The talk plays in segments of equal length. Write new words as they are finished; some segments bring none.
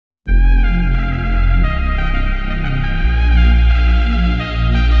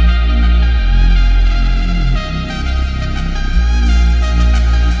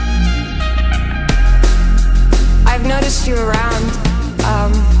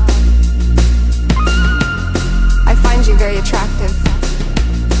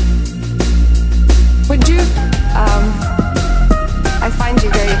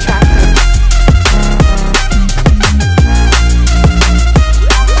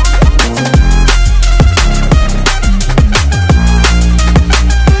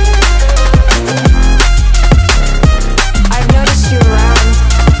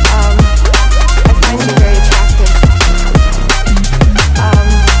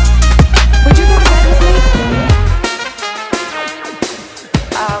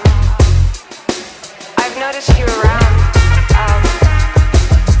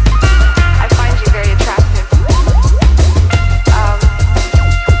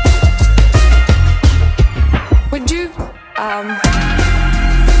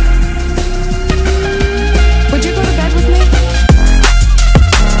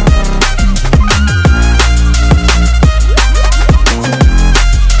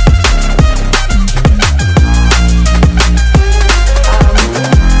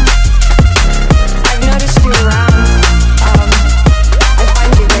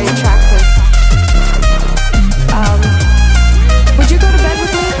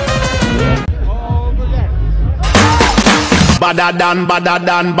badder than,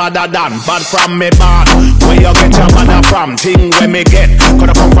 bad from me bad. Where you get your badder from? Thing where me get.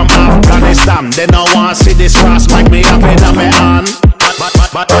 Coulda come from Afghanistan. They no want see this cross like me up in a me hand.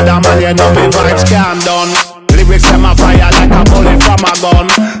 But other man, you know me vibes can't done. Lyrics them a fire like a bullet from a gun.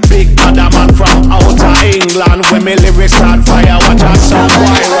 Big other man from outer England. When me lyrics start fire, watch out some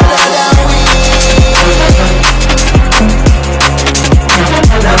why run.